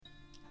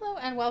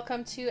and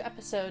welcome to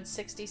episode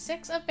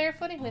 66 of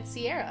Barefooting with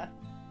Sierra.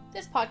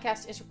 This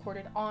podcast is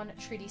recorded on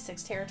Treaty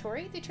 6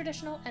 territory, the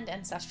traditional and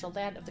ancestral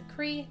land of the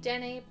Cree,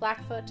 Dene,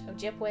 Blackfoot,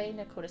 Ojibwe,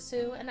 Nakota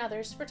Sioux, and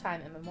others for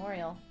time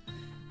immemorial.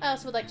 I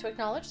also would like to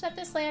acknowledge that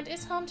this land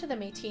is home to the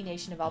Métis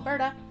Nation of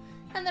Alberta,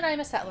 and that I am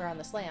a settler on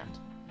this land.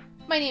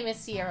 My name is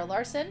Sierra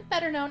Larson,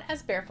 better known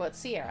as Barefoot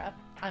Sierra.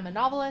 I'm a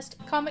novelist,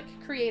 comic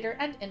creator,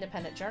 and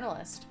independent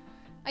journalist.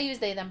 I use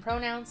they/them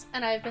pronouns,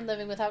 and I have been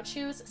living without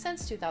shoes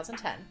since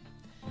 2010.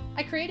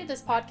 I created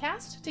this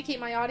podcast to keep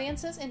my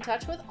audiences in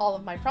touch with all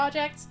of my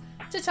projects,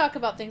 to talk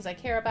about things I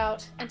care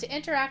about, and to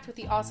interact with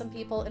the awesome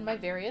people in my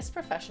various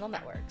professional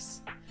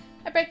networks.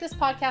 I break this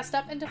podcast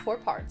up into 4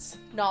 parts: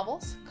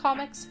 novels,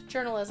 comics,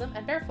 journalism,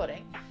 and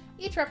barefooting,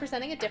 each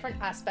representing a different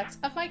aspect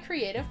of my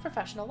creative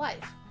professional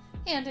life.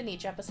 And in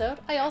each episode,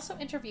 I also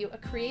interview a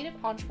creative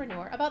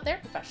entrepreneur about their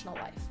professional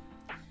life.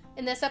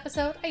 In this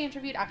episode, I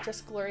interviewed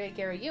actress Gloria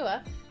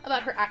Garayua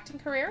about her acting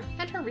career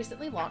and her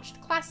recently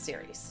launched Class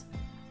series.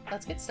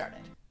 Let's get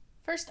started.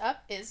 First up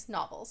is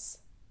novels.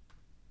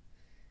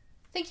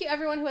 Thank you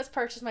everyone who has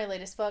purchased my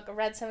latest book,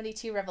 Red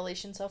 72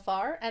 Revelation so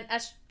far, and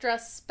extra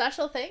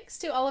special thanks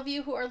to all of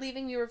you who are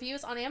leaving me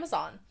reviews on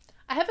Amazon.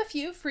 I have a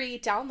few free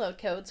download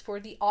codes for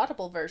the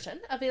Audible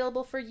version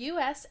available for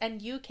US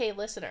and UK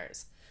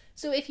listeners.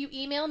 So if you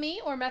email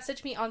me or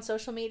message me on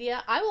social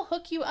media, I will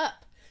hook you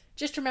up.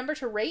 Just remember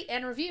to rate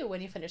and review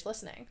when you finish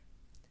listening.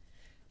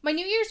 My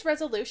New Year's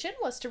resolution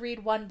was to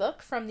read one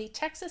book from the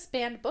Texas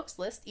Banned Books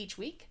list each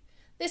week.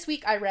 This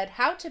week I read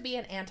How to Be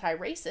an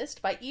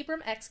Anti-Racist by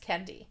Ibram X.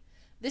 Kendi.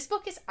 This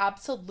book is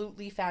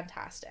absolutely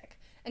fantastic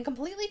and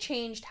completely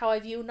changed how I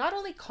view not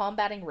only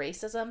combating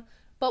racism,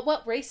 but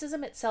what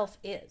racism itself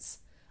is.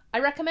 I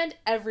recommend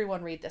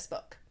everyone read this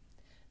book.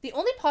 The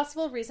only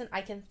possible reason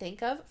I can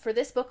think of for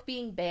this book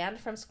being banned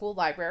from school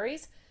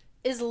libraries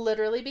is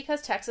literally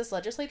because Texas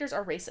legislators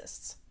are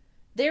racists.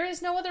 There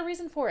is no other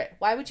reason for it.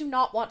 Why would you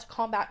not want to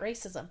combat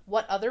racism?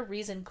 What other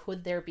reason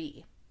could there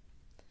be?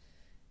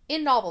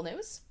 In novel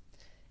news,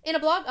 in a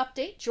blog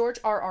update, George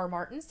R.R.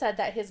 Martin said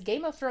that his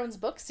Game of Thrones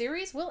book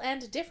series will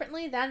end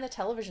differently than the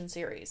television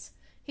series.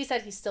 He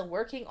said he's still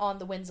working on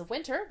The Winds of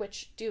Winter,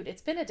 which, dude,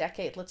 it's been a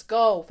decade. Let's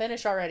go.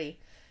 Finish already.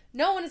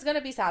 No one is going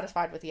to be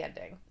satisfied with the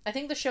ending. I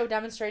think the show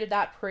demonstrated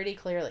that pretty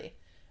clearly.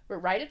 But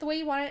write it the way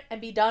you want it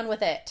and be done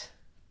with it.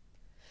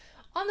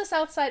 On the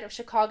south side of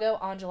Chicago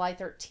on July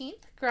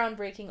 13th,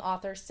 groundbreaking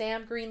author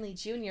Sam Greenlee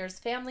Jr.'s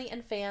family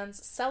and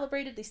fans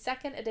celebrated the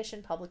second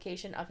edition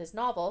publication of his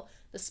novel,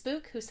 The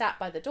Spook Who Sat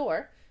by the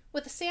Door,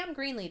 with the Sam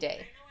Greenlee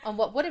Day, on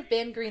what would have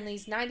been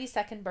Greenlee's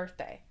 92nd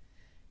birthday.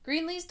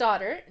 Greenlee's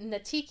daughter,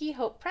 Natiki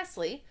Hope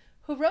Presley,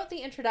 who wrote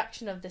the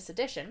introduction of this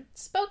edition,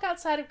 spoke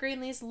outside of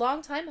Greenlee's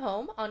longtime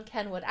home on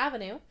Kenwood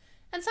Avenue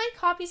and signed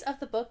copies of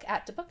the book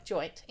at the Book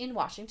Joint in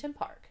Washington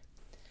Park.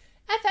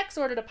 FX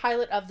ordered a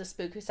pilot of The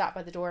Spook Who Sat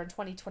by the Door in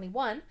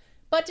 2021,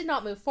 but did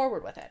not move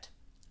forward with it.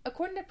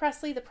 According to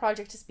Presley, the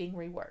project is being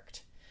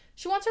reworked.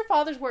 She wants her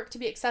father's work to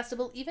be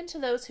accessible even to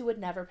those who would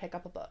never pick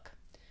up a book.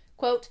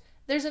 Quote,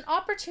 "There's an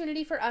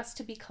opportunity for us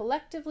to be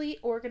collectively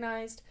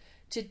organized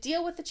to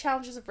deal with the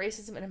challenges of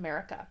racism in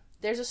America.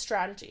 There's a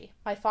strategy.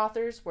 My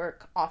father's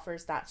work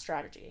offers that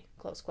strategy."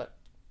 Close quote.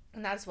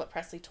 And that is what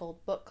Presley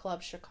told Book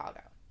Club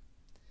Chicago.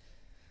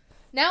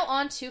 Now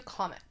on to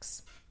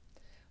comics.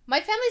 My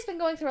family's been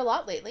going through a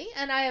lot lately,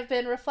 and I have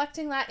been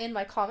reflecting that in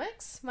my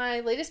comics. My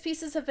latest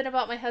pieces have been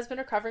about my husband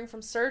recovering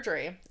from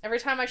surgery. Every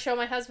time I show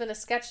my husband a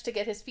sketch to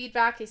get his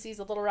feedback, he sees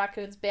a little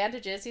raccoon's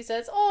bandages. He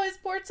says, "Oh, his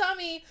poor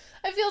tummy.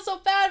 I feel so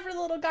bad for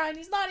the little guy, and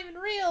he's not even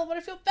real, but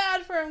I feel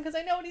bad for him because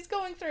I know what he's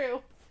going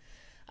through."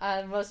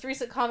 The most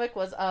recent comic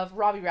was of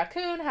Robbie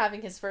Raccoon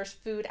having his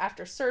first food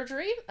after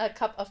surgery, a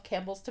cup of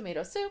Campbell's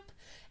tomato soup,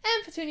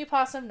 and Petunia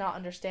Possum not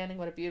understanding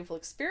what a beautiful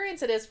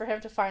experience it is for him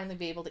to finally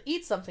be able to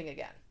eat something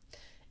again.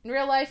 In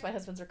real life, my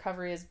husband's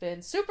recovery has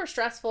been super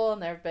stressful,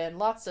 and there have been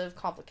lots of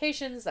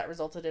complications that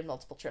resulted in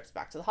multiple trips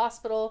back to the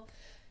hospital.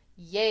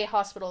 Yay,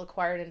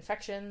 hospital-acquired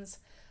infections.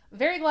 I'm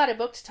very glad I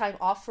booked time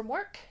off from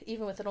work,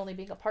 even with it only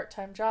being a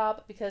part-time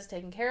job, because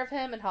taking care of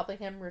him and helping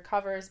him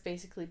recover has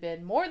basically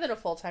been more than a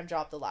full-time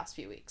job the last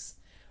few weeks.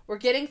 We're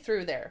getting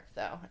through there,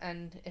 though,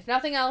 and if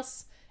nothing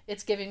else,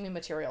 it's giving me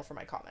material for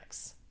my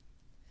comics.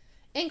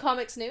 In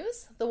comics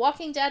news, The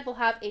Walking Dead will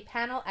have a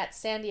panel at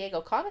San Diego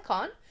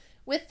Comic-Con.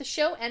 With the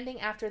show ending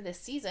after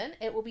this season,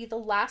 it will be the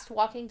last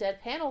Walking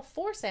Dead panel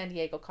for San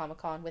Diego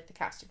Comic-Con with the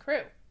cast and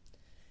crew.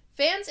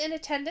 Fans in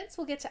attendance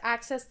will get to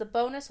access the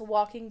bonus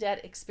Walking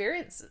Dead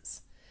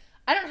experiences.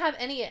 I don't have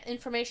any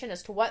information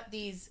as to what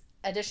these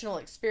additional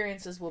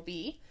experiences will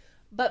be,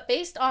 but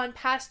based on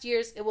past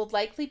years, it will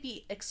likely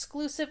be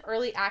exclusive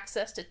early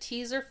access to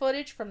teaser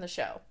footage from the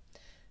show.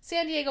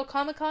 San Diego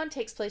Comic-Con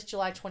takes place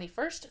July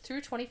 21st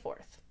through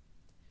 24th.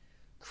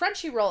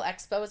 Crunchyroll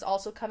Expo is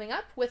also coming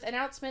up, with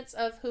announcements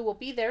of who will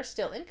be there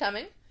still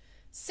incoming.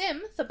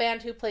 Sim, the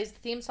band who plays the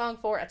theme song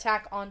for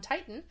Attack on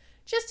Titan,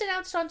 just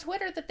announced on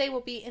Twitter that they will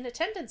be in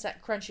attendance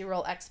at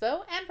Crunchyroll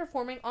Expo and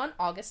performing on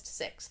August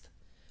 6th.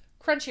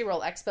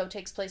 Crunchyroll Expo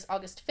takes place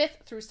August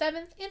 5th through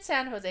 7th in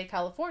San Jose,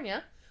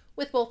 California,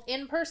 with both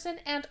in-person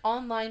and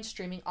online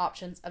streaming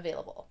options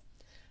available.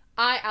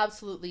 I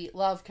absolutely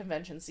love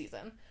convention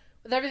season.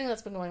 With everything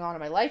that's been going on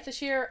in my life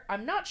this year,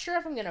 I'm not sure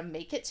if I'm going to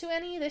make it to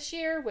any this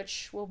year,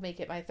 which will make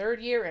it my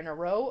third year in a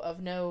row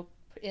of no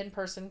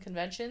in-person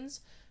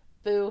conventions.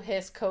 Boo,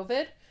 hiss,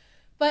 COVID.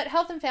 But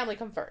health and family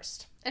come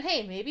first. And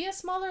hey, maybe a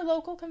smaller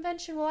local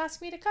convention will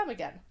ask me to come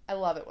again. I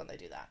love it when they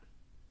do that.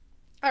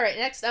 All right,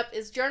 next up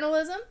is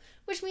journalism,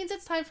 which means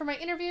it's time for my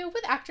interview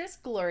with actress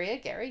Gloria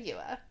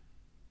Gary-Yua.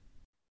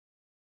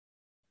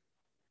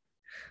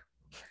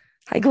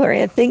 Hi,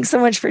 Gloria. Thanks so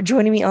much for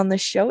joining me on the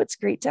show. It's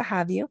great to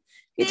have you.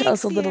 Can you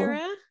Thanks, Sierra.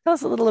 tell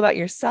us a little about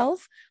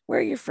yourself,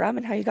 where you're from,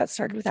 and how you got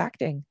started with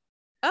acting?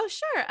 Oh,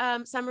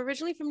 sure. So I'm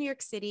originally from New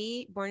York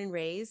City, born and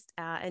raised,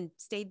 and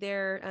stayed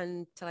there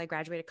until I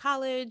graduated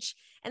college.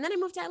 And then I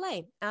moved to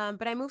LA.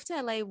 But I moved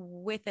to LA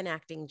with an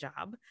acting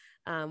job,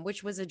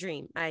 which was a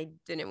dream. I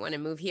didn't want to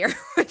move here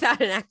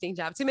without an acting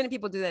job. Too many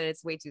people do that.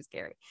 It's way too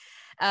scary.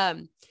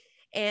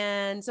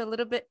 And so a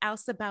little bit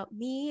else about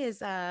me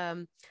is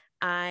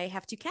I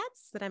have 2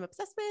 cats that I'm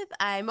obsessed with.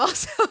 I'm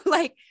also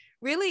like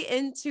really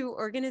into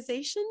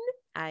organization.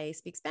 I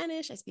speak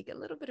Spanish. I speak a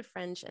little bit of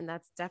French, and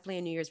that's definitely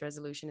a New Year's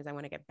resolution is I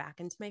want to get back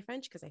into my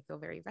French because I feel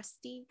very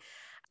rusty.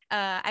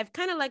 I've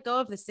kind of let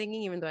go of the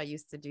singing, even though I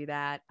used to do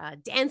that.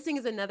 Dancing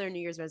is another New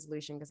Year's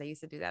resolution because I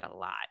used to do that a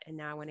lot, and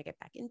now I want to get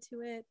back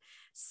into it.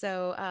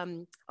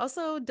 So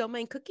also don't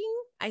mind cooking.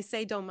 I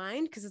say don't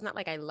mind because it's not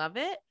like I love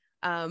it.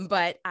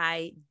 But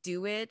I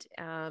do it.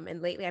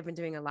 And lately I've been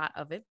doing a lot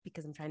of it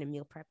because I'm trying to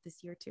meal prep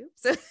this year too.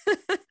 So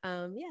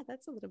yeah,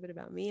 that's a little bit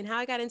about me and how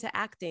I got into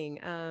acting.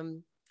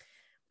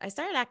 I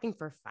started acting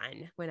for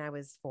fun when I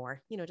was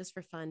 4, just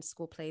for fun,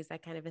 school plays,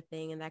 that kind of a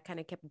thing. And that kind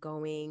of kept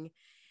going.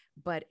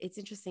 But it's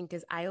interesting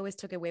because I always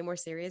took it way more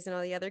serious than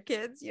all the other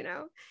kids,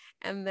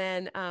 And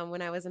then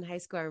when I was in high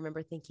school, I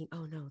remember thinking,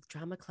 oh no,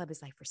 drama club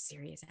is like for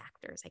serious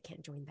actors. I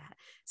can't join that.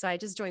 So I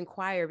just joined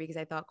choir because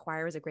I thought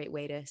choir was a great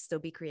way to still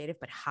be creative,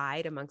 but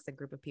hide amongst a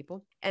group of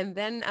people. And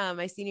then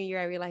my senior year,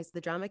 I realized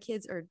the drama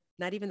kids are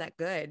not even that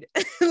good.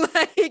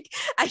 Like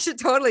I should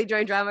totally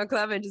join drama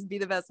club and just be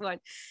the best one.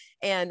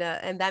 And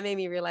that made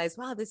me realize,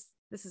 wow, this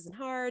isn't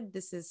hard.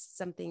 This is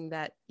something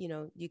that,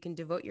 you can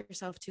devote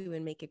yourself to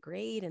and make it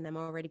great. And I'm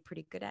already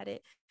pretty good at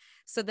it.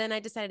 So then I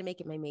decided to make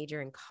it my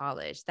major in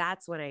college.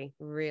 That's when I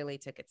really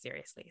took it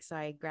seriously. So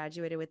I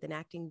graduated with an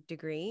acting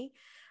degree.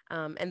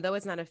 And though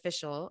it's not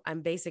official,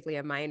 I'm basically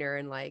a minor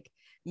in like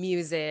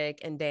music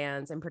and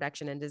dance and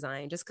production and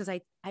design, just because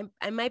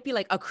I might be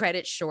like a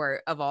credit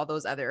short of all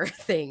those other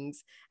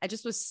things. I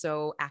just was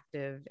so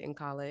active in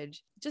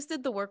college. Just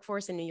did the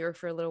workforce in New York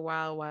for a little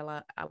while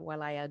I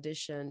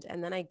auditioned,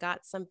 and then I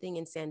got something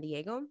in San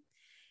Diego.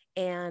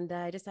 And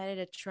I decided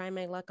to try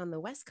my luck on the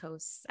West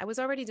Coast. I was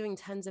already doing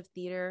tons of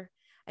theater.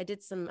 I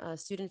did some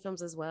student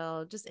films as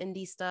well, just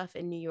indie stuff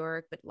in New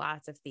York, but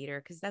lots of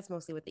theater because that's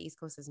mostly what the East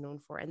Coast is known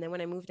for. And then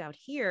when I moved out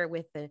here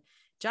with the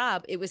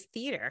job, it was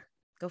theater.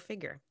 Go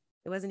figure.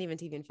 It wasn't even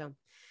TV and film.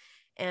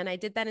 And I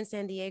did that in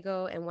San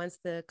Diego. And once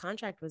the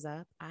contract was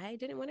up, I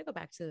didn't want to go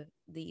back to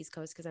the East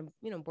Coast because I'm,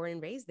 born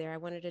and raised there. I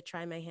wanted to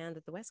try my hand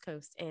at the West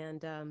Coast,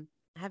 and I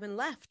haven't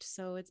left.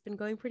 So it's been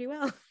going pretty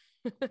well.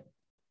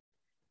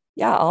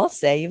 Yeah, I'll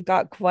say you've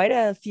got quite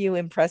a few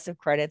impressive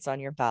credits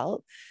on your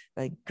belt,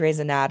 like Grey's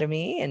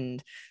Anatomy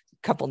and a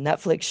couple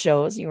Netflix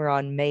shows. You were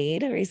on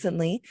Maid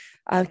recently.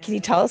 Can you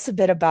tell us a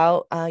bit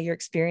about your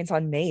experience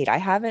on Maid? I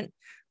haven't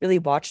really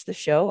watched the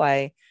show.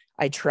 I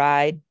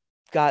tried,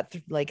 got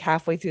like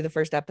halfway through the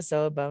first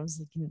episode, but I was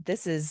like,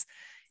 this is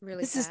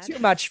too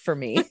much for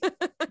me.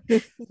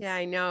 Yeah,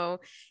 I know.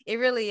 It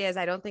really is.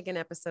 I don't think an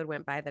episode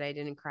went by that I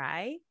didn't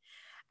cry.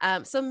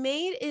 So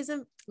Maid is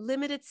a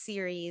limited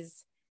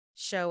series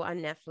show on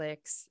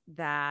Netflix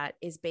that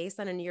is based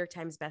on a New York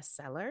Times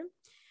bestseller.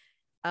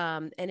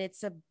 And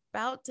it's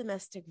about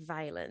domestic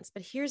violence.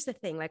 But here's the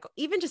thing, like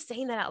even just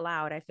saying that out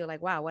loud, I feel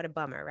like, wow, what a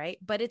bummer, right?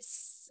 But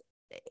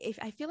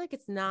I feel like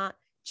it's not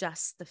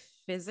just the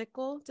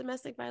physical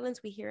domestic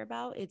violence we hear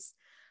about. It's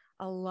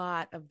a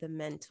lot of the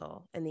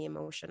mental and the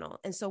emotional.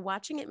 And so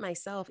watching it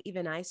myself,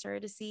 even I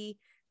started to see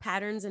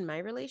patterns in my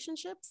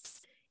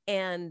relationships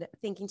and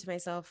thinking to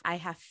myself, I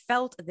have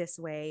felt this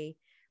way,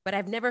 but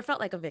I've never felt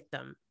like a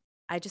victim.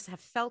 I just have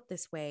felt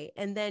this way.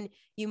 And then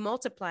you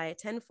multiply it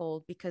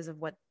tenfold because of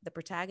what the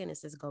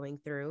protagonist is going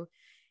through.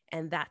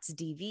 And that's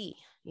DV,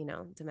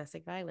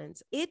 domestic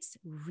violence. It's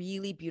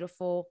really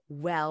beautiful,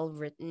 well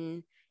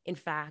written. In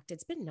fact,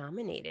 it's been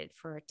nominated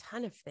for a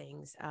ton of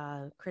things,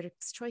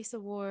 Critics' Choice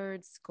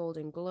Awards,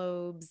 Golden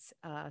Globes,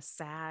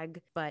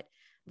 SAG. But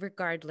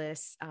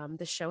regardless,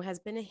 the show has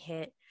been a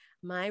hit.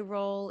 My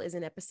role is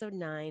in episode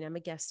 9. I'm a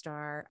guest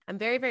star. I'm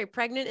very, very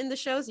pregnant in the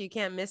show, so you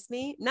can't miss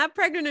me. Not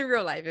pregnant in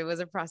real life. It was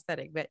a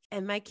prosthetic,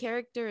 and my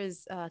character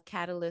is a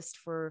catalyst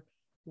for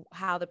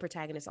how the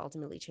protagonist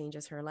ultimately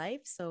changes her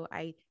life. So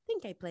I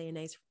think I play a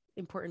nice,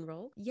 important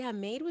role. Yeah,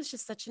 Maid was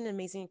just such an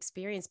amazing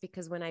experience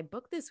because when I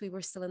booked this, we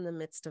were still in the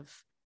midst of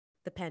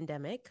the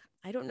pandemic.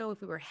 I don't know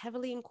if we were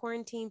heavily in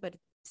quarantine, but it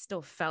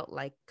still felt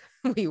like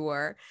we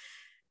were.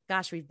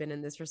 Gosh, we've been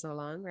in this for so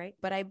long, right?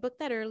 But I booked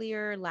that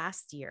earlier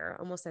last year,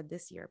 almost said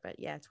this year, but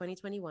yeah,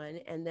 2021.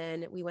 And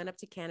then we went up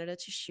to Canada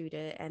to shoot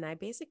it. And I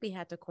basically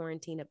had to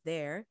quarantine up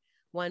there.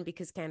 One,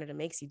 because Canada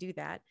makes you do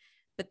that.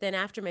 But then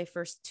after my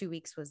first 2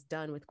 weeks was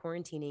done with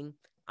quarantining,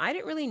 I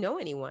didn't really know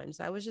anyone.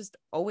 So I was just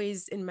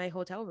always in my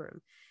hotel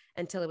room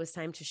until it was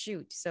time to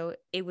shoot. So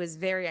it was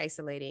very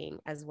isolating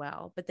as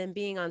well. But then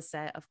being on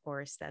set, of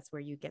course, that's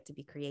where you get to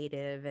be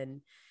creative and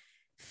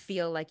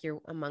feel like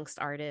you're amongst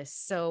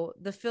artists. So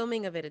the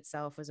filming of it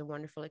itself was a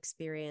wonderful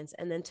experience.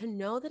 And then to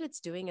know that it's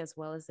doing as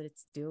well as that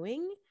it's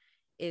doing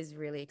is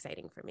really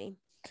exciting for me.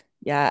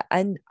 Yeah.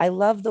 And I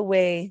love the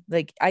way,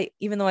 like,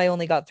 even though I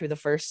only got through the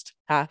first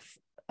half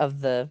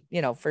of the,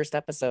 first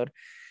episode,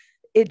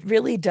 it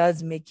really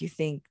does make you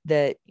think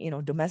that,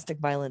 domestic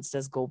violence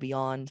does go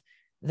beyond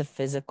the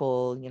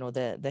physical,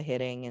 the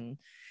hitting. And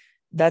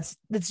that's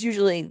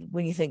usually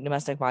when you think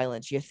domestic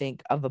violence, you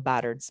think of a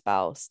battered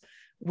spouse,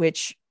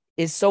 which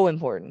is so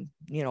important.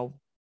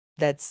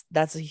 That's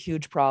a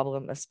huge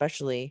problem,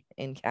 especially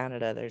in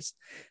Canada. There's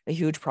a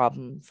huge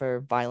problem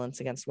for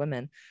violence against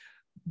women,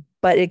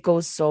 but it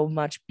goes so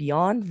much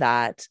beyond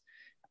that.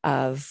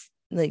 Of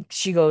like,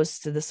 she goes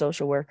to the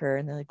social worker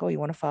and they're like, oh, you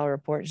want to file a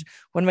report?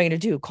 What am I going to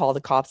do? Call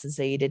the cops and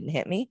say you didn't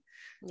hit me?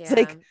 Yeah. It's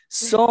like,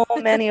 so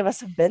many of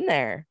us have been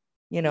there,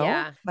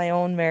 Yeah. My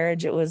own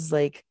marriage, it was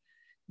like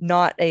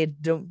not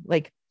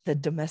like the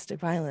domestic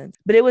violence,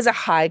 but it was a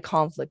high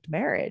conflict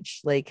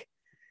marriage. Like,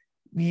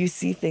 you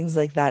see things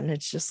like that and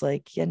it's just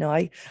like,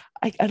 I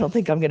don't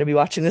think I'm going to be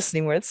watching this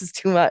anymore. This is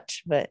too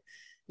much. But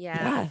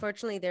yeah,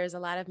 unfortunately, there's a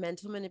lot of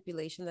mental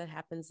manipulation that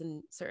happens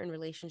in certain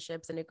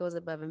relationships, and it goes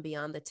above and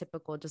beyond the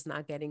typical just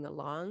not getting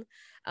along.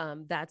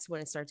 That's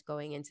when it starts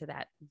going into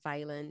that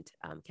violent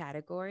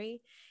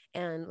category.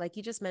 And like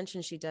you just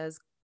mentioned, she does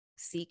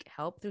seek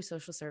help through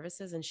social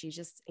services, and she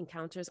just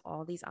encounters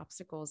all these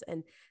obstacles.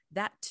 And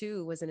that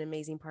too was an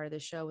amazing part of the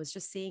show, was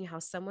just seeing how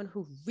someone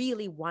who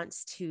really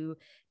wants to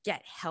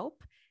get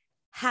help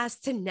has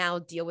to now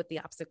deal with the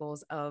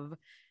obstacles of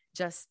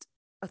just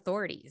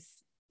authorities,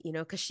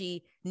 because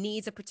she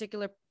needs a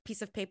particular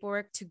piece of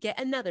paperwork to get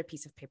another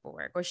piece of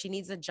paperwork, or she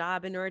needs a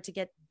job in order to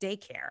get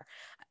daycare.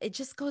 It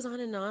just goes on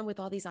and on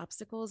with all these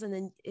obstacles. And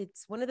then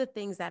it's one of the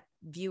things that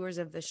viewers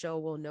of the show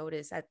will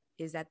notice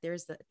is that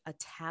there's a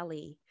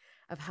tally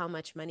of how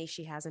much money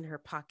she has in her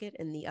pocket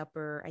in the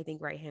upper, I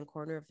think, right-hand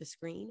corner of the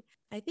screen.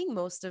 I think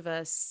most of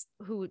us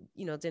who,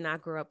 did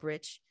not grow up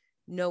rich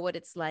know what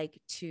it's like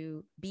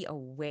to be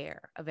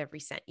aware of every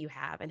cent you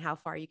have and how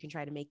far you can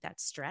try to make that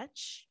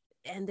stretch.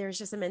 And there's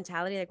just a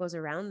mentality that goes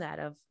around that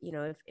of,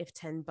 if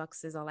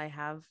 $10 is all I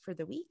have for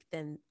the week,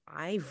 then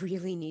I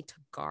really need to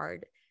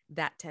guard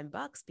that $10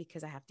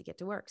 because I have to get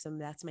to work. So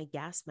that's my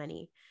gas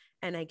money.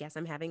 And I guess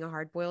I'm having a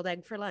hard-boiled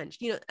egg for lunch.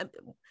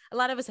 A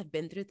lot of us have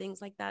been through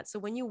things like that. So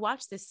when you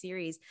watch this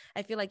series,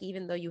 I feel like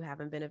even though you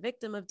haven't been a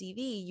victim of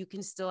DV, you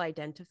can still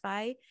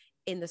identify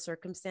in the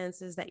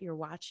circumstances that you're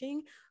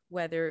watching,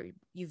 whether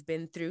you've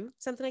been through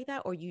something like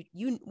that, or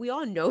we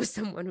all know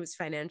someone who's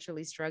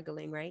financially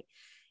struggling, right?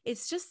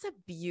 It's just a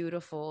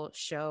beautiful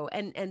show.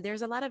 And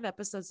there's a lot of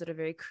episodes that are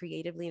very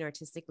creatively and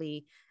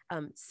artistically,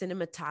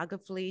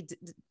 cinematographically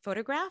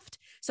photographed.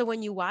 So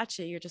when you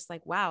watch it, you're just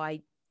like, wow,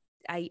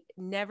 I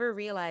never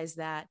realized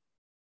that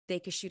they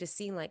could shoot a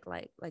scene like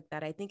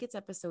that. I think it's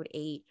episode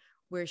 8,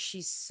 where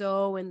she's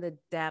so in the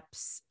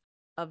depths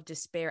of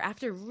despair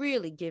after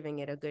really giving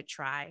it a good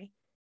try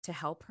to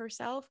help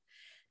herself,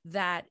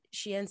 that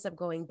she ends up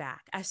going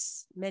back,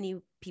 as many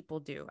people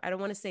do. I don't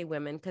want to say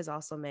women, because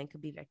also men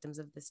could be victims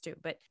of this too,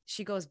 but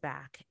she goes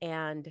back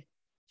and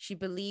she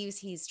believes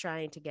he's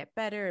trying to get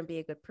better and be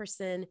a good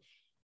person.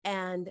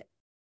 And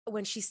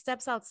when she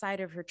steps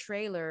outside of her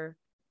trailer,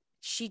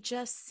 she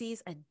just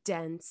sees a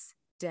dense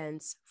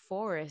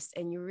forest.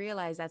 And you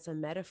realize that's a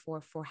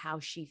metaphor for how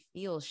she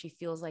feels. She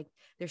feels like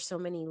there's so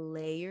many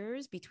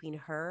layers between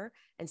her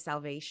and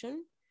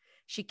salvation.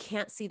 She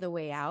can't see the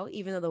way out,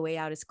 even though the way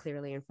out is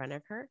clearly in front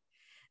of her.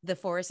 The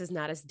forest is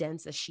not as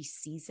dense as she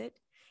sees it.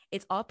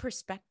 It's all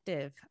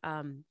perspective.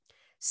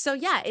 So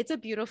yeah, it's a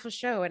beautiful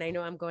show. And I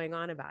know I'm going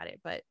on about it,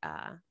 but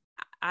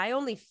I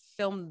only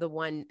filmed the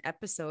one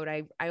episode.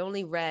 I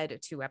only read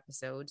 2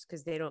 episodes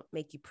because they don't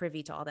make you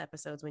privy to all the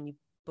episodes when you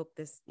book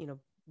this,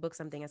 book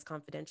something as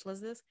confidential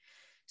as this.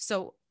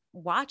 So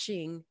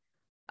watching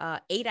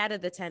 8 out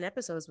of the 10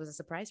 episodes was a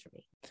surprise for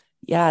me.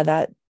 Yeah,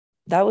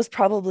 that was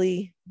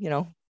probably,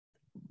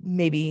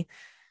 maybe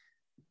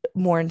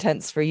more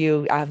intense for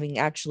you, having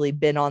actually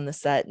been on the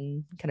set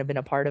and kind of been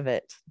a part of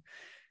it.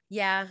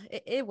 Yeah,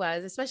 it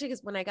was, especially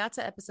because when I got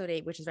to episode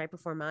 8, which is right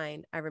before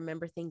mine, I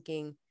remember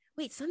thinking,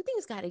 wait,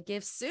 something's got to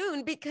give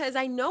soon, because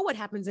I know what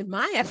happens in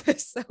my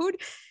episode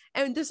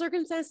and the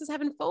circumstances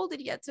haven't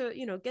folded yet to,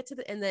 get to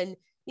the, and then,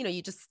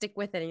 you just stick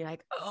with it and you're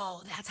like,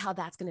 oh, that's how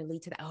that's going to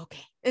lead to that.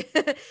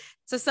 Okay.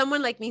 So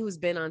someone like me who's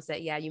been on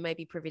set, yeah, you might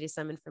be privy to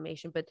some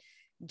information, but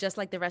just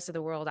like the rest of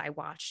the world, I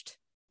watched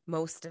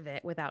most of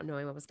it without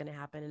knowing what was going to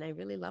happen. And I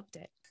really loved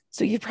it.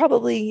 So you're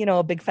probably,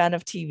 a big fan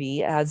of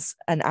TV as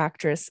an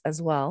actress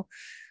as well.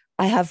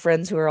 I have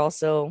friends who are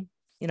also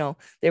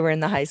they were in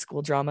the high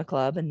school drama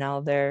club and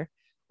now they're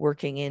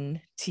working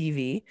in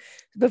TV.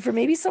 But for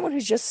maybe someone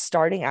who's just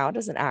starting out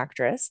as an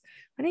actress,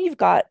 I know you've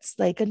got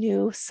like a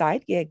new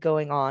side gig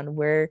going on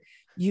where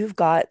you've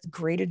got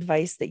great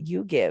advice that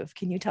you give.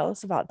 Can you tell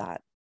us about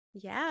that?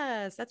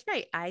 Yes, that's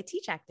right. I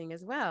teach acting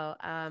as well.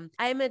 I'm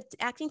an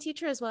acting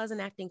teacher as well as an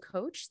acting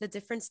coach. The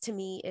difference to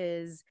me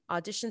is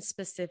audition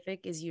specific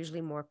is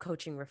usually more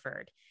coaching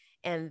referred.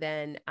 And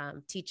then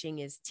teaching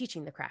is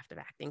teaching the craft of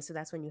acting. So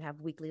that's when you have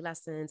weekly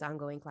lessons,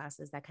 ongoing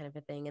classes, that kind of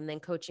a thing. And then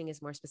coaching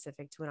is more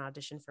specific to an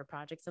audition for a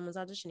project someone's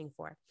auditioning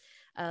for.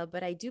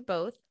 But I do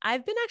both.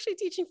 I've been actually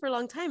teaching for a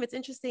long time. It's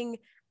interesting.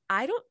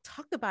 I don't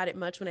talk about it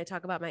much when I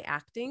talk about my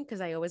acting because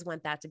I always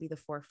want that to be the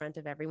forefront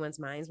of everyone's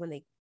minds when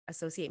they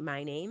associate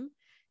my name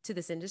to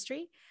this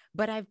industry,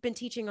 but I've been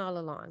teaching all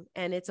along,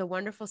 and it's a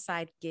wonderful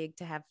side gig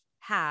to have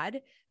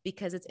had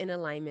because it's in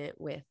alignment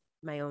with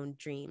my own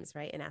dreams,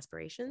 right, and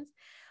aspirations.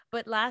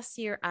 But last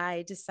year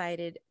I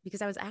decided,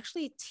 because I was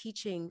actually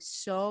teaching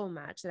so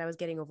much that I was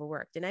getting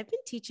overworked, and I've been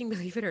teaching,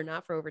 believe it or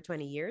not, for over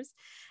 20 years.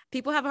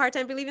 People have a hard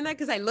time believing that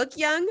because I look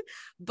young,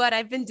 but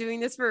I've been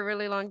doing this for a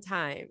really long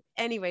time.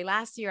 Anyway,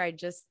 last year I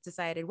just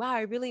decided, wow,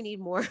 I really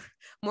need more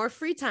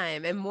free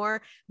time and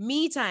more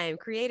me time,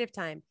 creative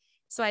time.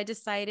 So I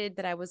decided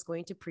that I was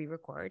going to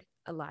pre-record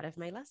a lot of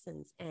my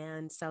lessons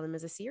and sell them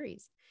as a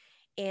series.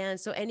 And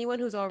so anyone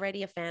who's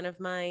already a fan of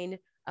mine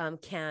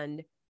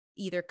can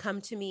either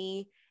come to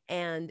me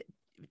and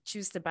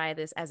choose to buy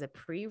this as a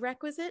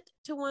prerequisite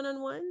to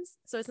one-on-ones.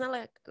 So it's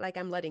not like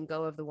I'm letting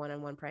go of the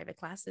one-on-one private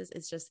classes.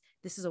 It's just,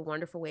 this is a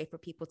wonderful way for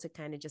people to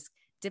kind of just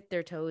dip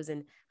their toes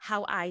in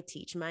how I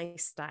teach, my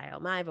style,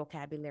 my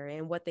vocabulary,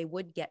 and what they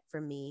would get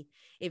from me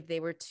if they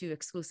were to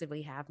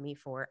exclusively have me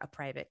for a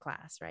private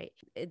class, right?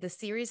 The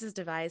series is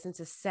divided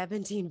into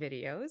 17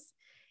 videos.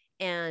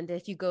 And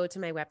if you go to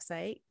my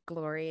website,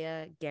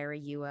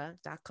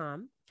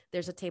 gloriagaryua.com,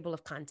 there's a table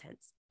of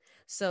contents.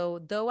 So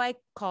though I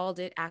called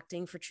it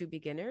Acting for True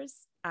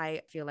Beginners,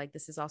 I feel like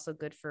this is also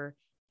good for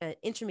an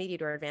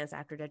intermediate or advanced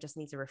actor that just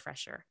needs a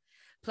refresher.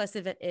 Plus,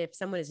 if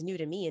someone is new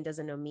to me and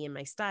doesn't know me and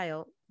my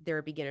style, they're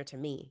a beginner to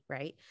me,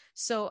 right?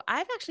 So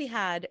I've actually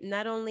had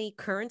not only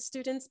current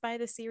students buy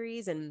the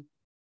series and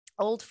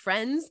old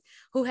friends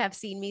who have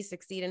seen me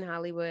succeed in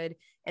Hollywood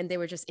and they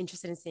were just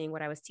interested in seeing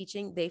what I was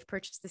teaching. They've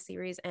purchased the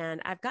series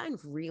and I've gotten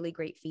really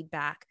great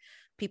feedback.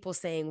 People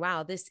saying,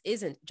 wow, this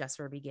isn't just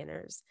for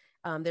beginners.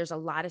 There's a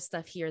lot of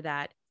stuff here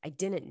that I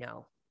didn't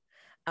know.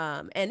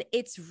 And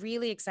it's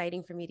really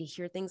exciting for me to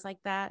hear things like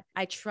that.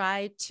 I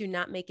try to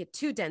not make it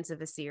too dense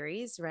of a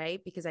series,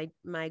 right? Because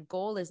my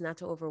goal is not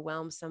to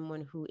overwhelm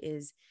someone who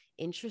is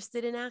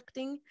interested in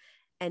acting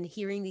and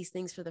hearing these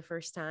things for the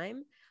first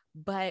time.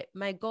 But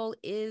my goal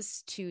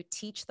is to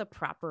teach the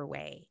proper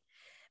way.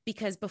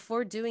 Because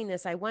before doing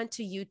this, I went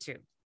to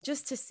YouTube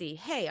just to see,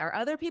 hey, are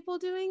other people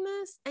doing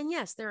this? And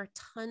yes, there are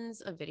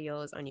tons of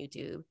videos on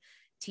YouTube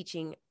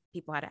teaching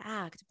people how to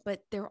act,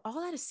 but they're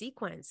all out of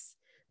sequence.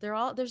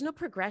 There's no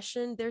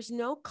progression. There's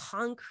no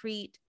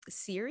concrete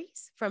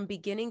series from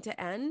beginning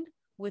to end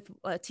with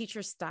a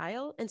teacher's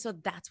style. And so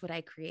that's what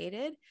I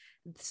created.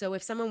 So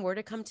if someone were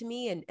to come to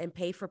me and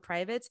pay for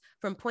privates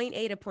from point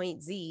A to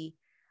point Z,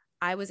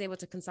 I was able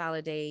to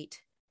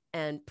consolidate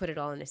and put it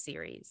all in a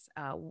series,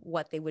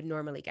 what they would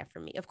normally get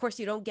from me. Of course,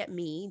 you don't get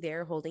me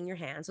there holding your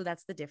hand. So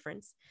that's the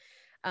difference.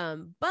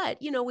 But,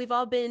 we've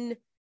all been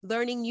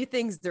learning new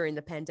things during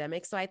the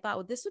pandemic. So I thought,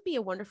 well, this would be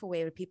a wonderful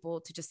way for people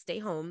to just stay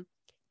home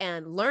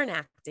and learn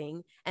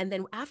acting. And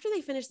then after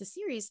they finish the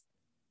series,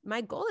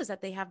 my goal is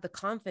that they have the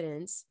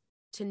confidence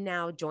to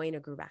now join a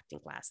group acting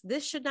class.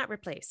 This should not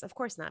replace, of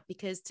course not,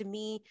 because to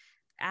me,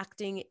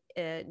 acting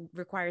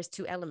requires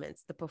two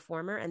elements, the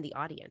performer and the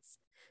audience.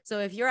 So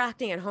if you're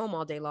acting at home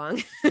all day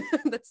long,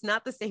 that's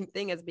not the same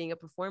thing as being a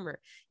performer.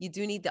 You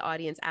do need the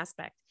audience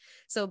aspect.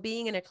 So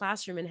being in a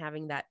classroom and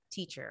having that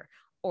teacher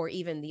or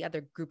even the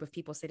other group of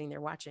people sitting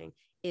there watching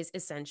is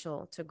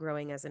essential to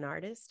growing as an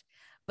artist.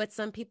 But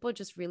some people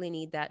just really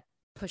need that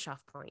push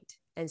off point.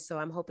 And so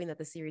I'm hoping that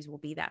the series will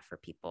be that for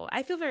people.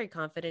 I feel very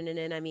confident in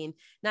it. I mean,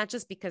 not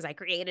just because I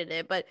created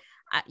it, but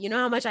you know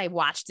how much I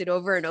watched it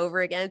over and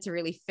over again to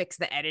really fix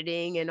the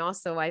editing. And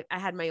also I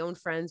had my own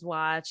friends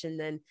watch. And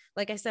then,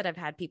 like I said, I've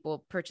had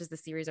people purchase the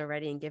series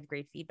already and give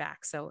great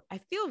feedback. So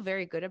I feel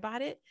very good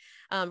about it.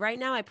 Right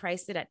now I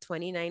priced it at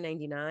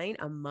 $29.99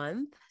 a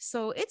month.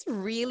 So it's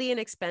really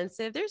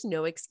inexpensive. There's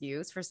no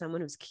excuse for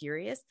someone who's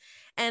curious.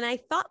 And I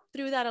thought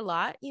through that a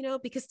lot,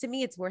 because to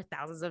me it's worth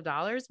thousands of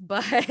dollars,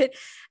 but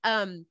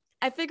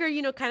I figure,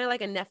 kind of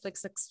like a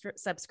Netflix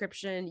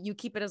subscription, you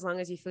keep it as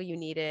long as you feel you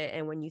need it.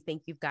 And when you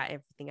think you've got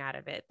everything out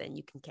of it, then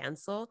you can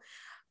cancel.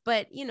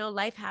 But,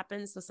 life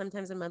happens. So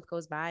sometimes a month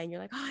goes by and you're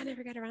like, oh, I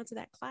never got around to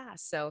that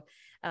class. So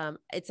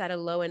it's at a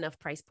low enough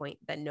price point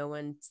that no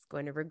one's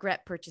going to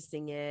regret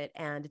purchasing it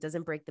and it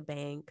doesn't break the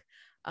bank.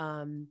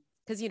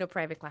 Because,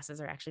 private classes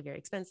are actually very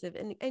expensive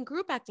and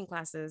group acting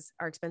classes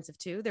are expensive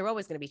too. They're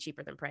always going to be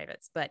cheaper than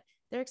privates, but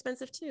they're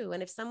expensive too.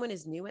 And if someone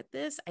is new at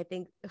this, I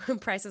think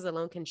prices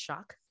alone can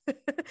shock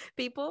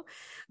people.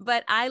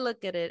 But I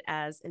look at it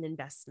as an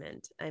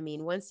investment. I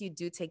mean, once you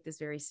do take this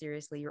very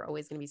seriously, you're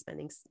always going to be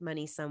spending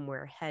money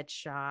somewhere: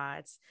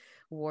 headshots,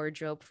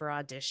 wardrobe for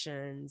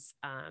auditions,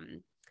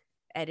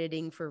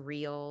 editing for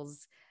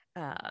reels,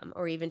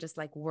 or even just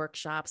like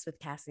workshops with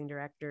casting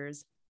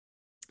directors.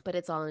 But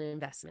it's all an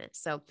investment.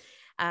 So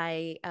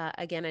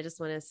again, I just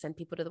want to send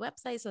people to the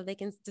website so they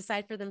can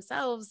decide for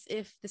themselves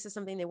if this is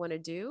something they want to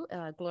do.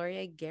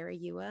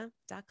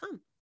 GloriaGarayua.com.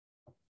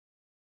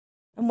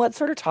 And what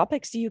sort of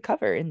topics do you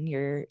cover in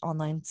your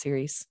online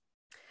series?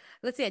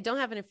 Let's see, I don't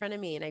have it in front of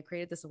me, and I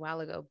created this a while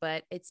ago,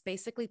 but it's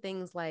basically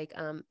things like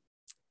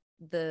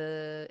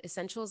the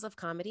essentials of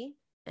comedy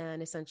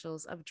and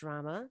essentials of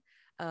drama.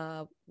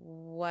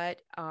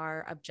 What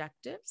are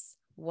objectives?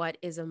 What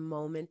is a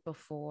moment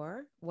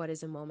before? What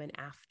is a moment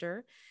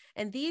after?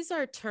 And these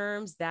are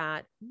terms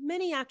that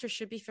many actors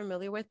should be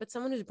familiar with, but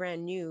someone who's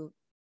brand new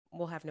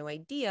will have no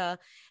idea.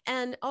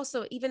 And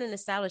also, even an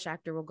established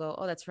actor will go,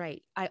 oh, that's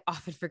right, I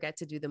often forget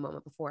to do the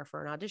moment before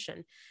for an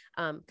audition,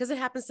 because it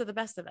happens to the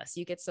best of us.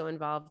 You get so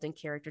involved in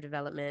character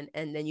development,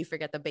 and then you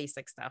forget the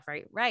basic stuff,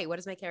 right? Right. What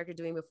is my character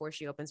doing before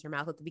she opens her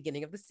mouth at the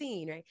beginning of the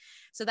scene, right?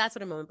 So that's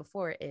what a moment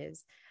before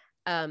is.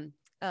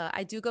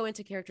 I do go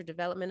into character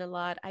development a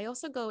lot. I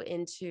also go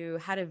into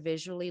how to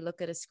visually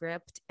look at a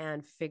script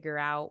and figure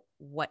out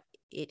what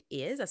it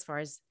is as far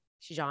as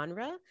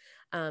genre.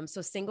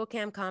 So single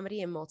cam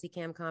comedy and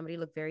multicam comedy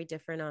look very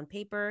different on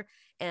paper,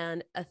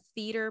 and a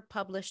theater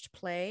published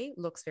play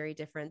looks very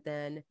different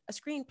than a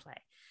screenplay.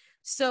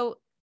 So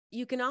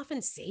you can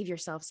often save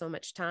yourself so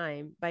much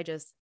time by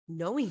just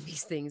knowing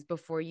these things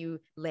before you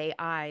lay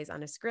eyes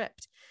on a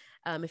script,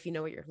 if you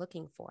know what you're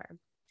looking for.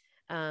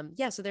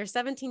 So there's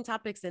 17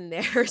 topics in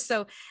there.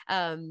 So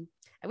I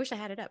wish I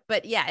had it up,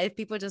 but yeah, if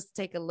people just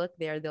take a look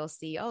there, they'll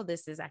see, oh,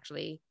 this is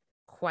actually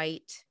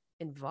quite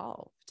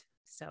involved.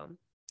 So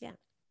yeah.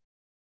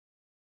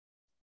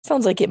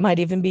 Sounds like it might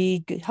even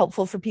be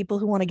helpful for people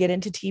who want to get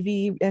into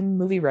TV and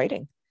movie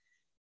writing.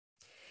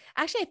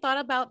 Actually, I thought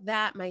about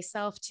that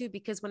myself too,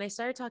 because when I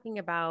started talking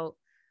about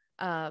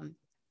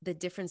the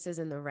differences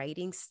in the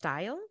writing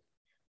style,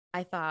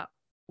 I thought,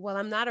 well,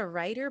 I'm not a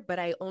writer, but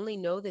I only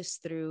know this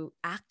through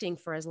acting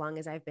for as long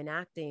as I've been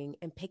acting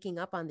and picking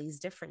up on these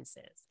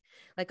differences.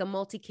 Like a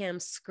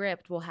multicam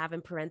script will have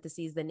in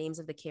parentheses the names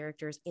of the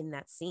characters in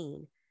that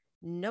scene.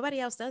 Nobody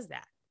else does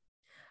that.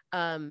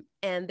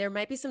 And there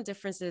might be some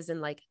differences in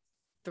like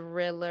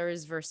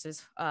thrillers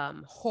versus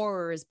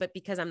horrors, but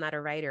because I'm not a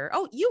writer,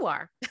 oh, you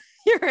are,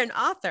 you're an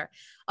author.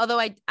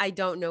 Although I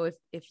don't know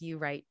if you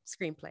write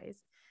screenplays,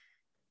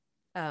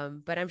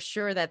 but I'm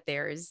sure that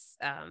there's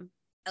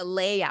a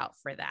layout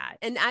for that.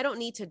 And I don't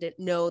need to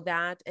know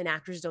that, and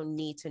actors don't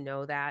need to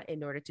know that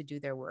in order to do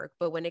their work.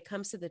 But when it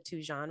comes to the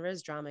two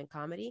genres, drama and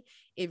comedy,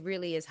 it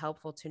really is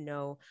helpful to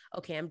know,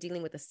 okay, I'm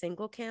dealing with a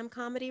single cam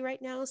comedy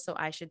right now, so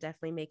I should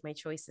definitely make my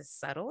choices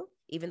subtle,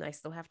 even though I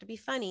still have to be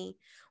funny.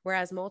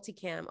 Whereas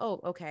multicam, oh,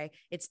 okay,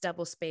 it's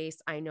double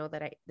spaced. I know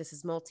that this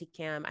is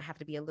multicam. I have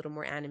to be a little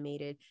more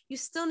animated. You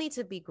still need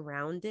to be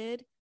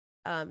grounded,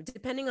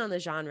 depending on the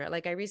genre.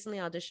 Like I recently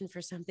auditioned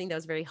for something that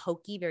was very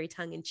hokey, very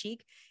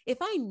tongue-in-cheek. If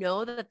I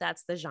know that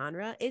that's the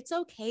genre, it's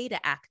okay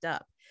to act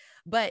up.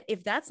 But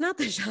if that's not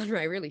the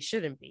genre, I really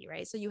shouldn't be,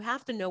 right? So you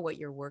have to know what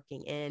you're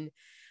working in,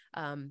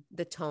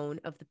 the tone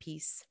of the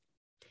piece.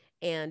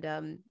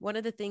 And one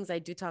of the things I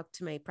do talk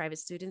to my private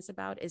students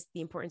about is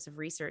the importance of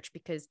research,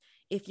 because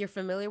if you're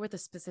familiar with a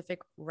specific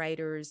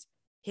writer's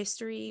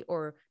history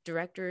or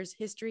director's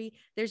history,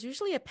 there's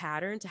usually a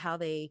pattern to how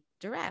they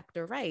direct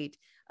or write.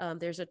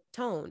 There's a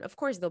tone. Of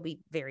course, there'll be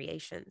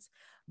variations,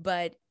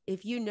 but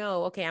if you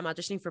know, okay, I'm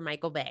auditioning for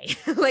Michael Bay,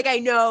 like I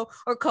know,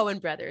 or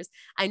Coen Brothers,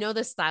 I know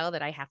the style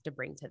that I have to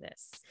bring to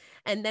this.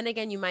 And then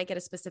again, you might get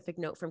a specific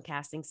note from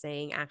casting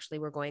saying, actually,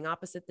 we're going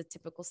opposite the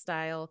typical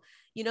style,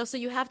 so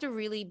you have to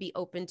really be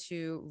open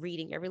to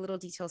reading every little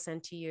detail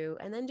sent to you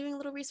and then doing a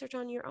little research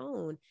on your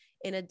own,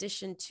 in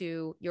addition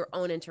to your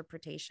own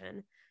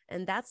interpretation.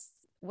 And that's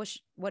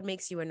what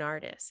makes you an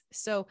artist.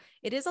 So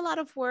it is a lot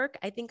of work.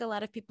 I think a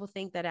lot of people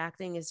think that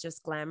acting is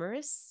just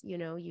glamorous.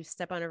 You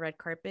step on a red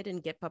carpet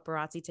and get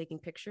paparazzi taking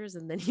pictures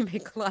and then you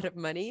make a lot of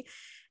money.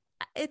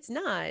 It's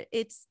not.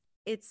 It's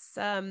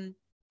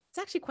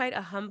actually quite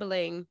a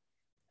humbling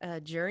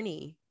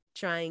journey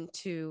trying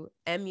to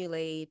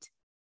emulate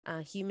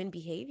human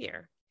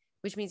behavior,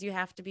 which means you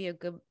have to be a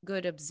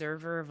good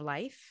observer of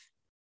life,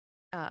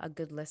 a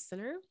good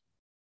listener,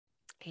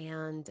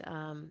 and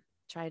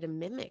try to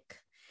mimic.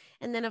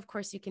 And then, of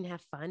course, you can have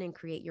fun and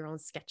create your own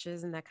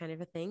sketches and that kind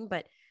of a thing.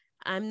 But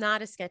I'm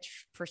not a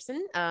sketch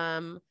person.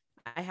 I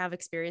have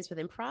experience with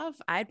improv.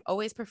 I'd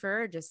always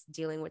prefer just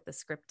dealing with the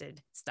scripted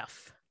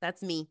stuff.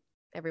 That's me.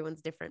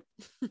 Everyone's different.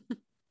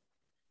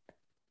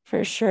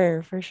 For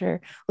sure.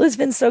 Well, it's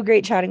been so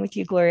great chatting with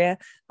you, Gloria.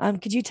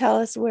 Could you tell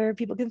us where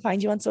people can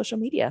find you on social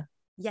media?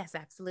 Yes,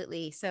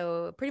 absolutely.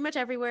 So pretty much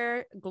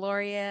everywhere,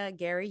 Gloria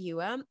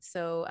Garayua.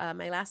 So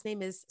my last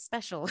name is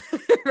special,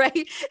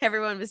 right?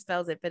 Everyone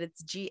misspells it, but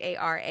it's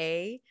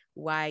Garayua.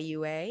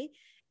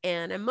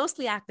 And I'm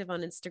mostly active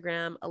on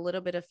Instagram, a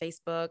little bit of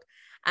Facebook.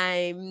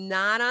 I'm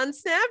not on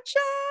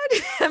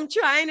Snapchat. I'm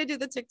trying to do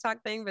the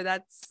TikTok thing, but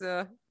that's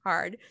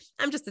hard.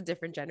 I'm just a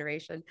different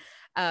generation.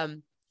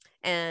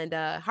 And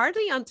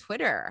hardly on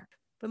Twitter,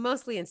 but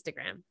mostly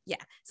Instagram.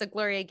 Yeah. So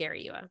Gloria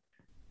Garayua.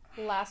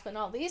 Last but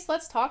not least,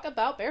 let's talk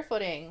about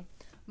barefooting.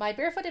 My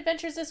barefoot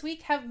adventures this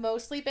week have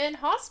mostly been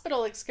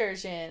hospital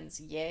excursions.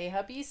 Yay,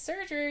 hubby's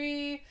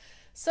surgery.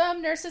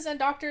 Some nurses and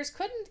doctors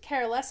couldn't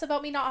care less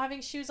about me not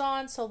having shoes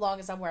on so long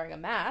as I'm wearing a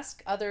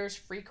mask. Others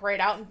freak right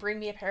out and bring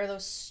me a pair of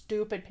those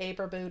stupid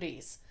paper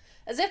booties,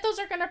 as if those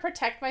are going to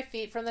protect my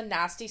feet from the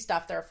nasty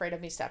stuff they're afraid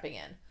of me stepping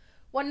in.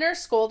 One nurse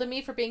scolded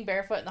me for being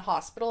barefoot in the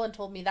hospital and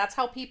told me that's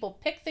how people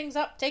pick things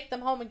up, take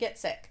them home, and get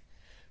sick.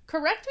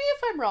 Correct me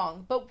if I'm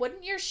wrong, but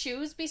wouldn't your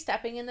shoes be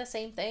stepping in the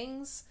same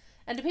things?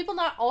 And do people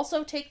not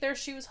also take their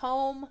shoes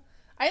home?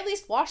 I at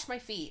least wash my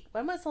feet.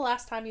 When was the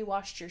last time you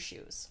washed your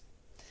shoes?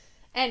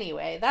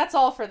 Anyway, that's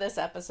all for this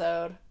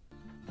episode.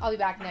 I'll be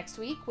back next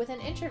week with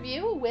an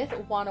interview with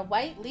Juana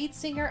White, lead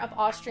singer of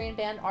Austrian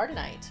band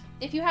Ardenite.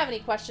 If you have any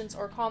questions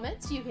or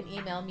comments, you can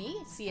email me,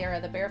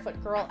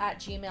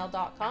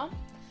 sierrathebarefootgirl@gmail.com.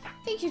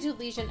 Thank you to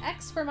Legion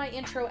X for my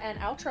intro and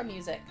outro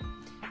music.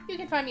 You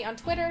can find me on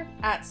Twitter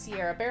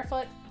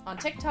 @SierraBarefoot, on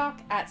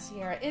TikTok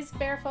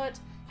 @SierraIsBarefoot,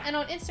 and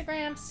on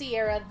Instagram,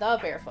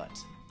 SierraTheBarefoot.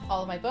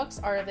 All of my books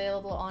are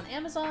available on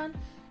Amazon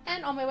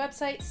and on my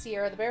website,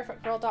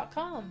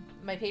 sierrathebarefootgirl.com.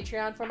 My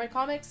Patreon for my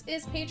comics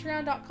is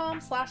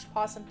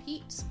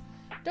patreon.com/PawsomePete.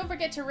 Don't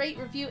forget to rate,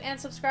 review, and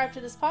subscribe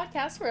to this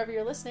podcast wherever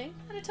you're listening.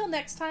 And until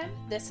next time,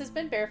 this has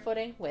been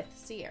Barefooting with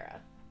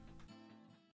Sierra.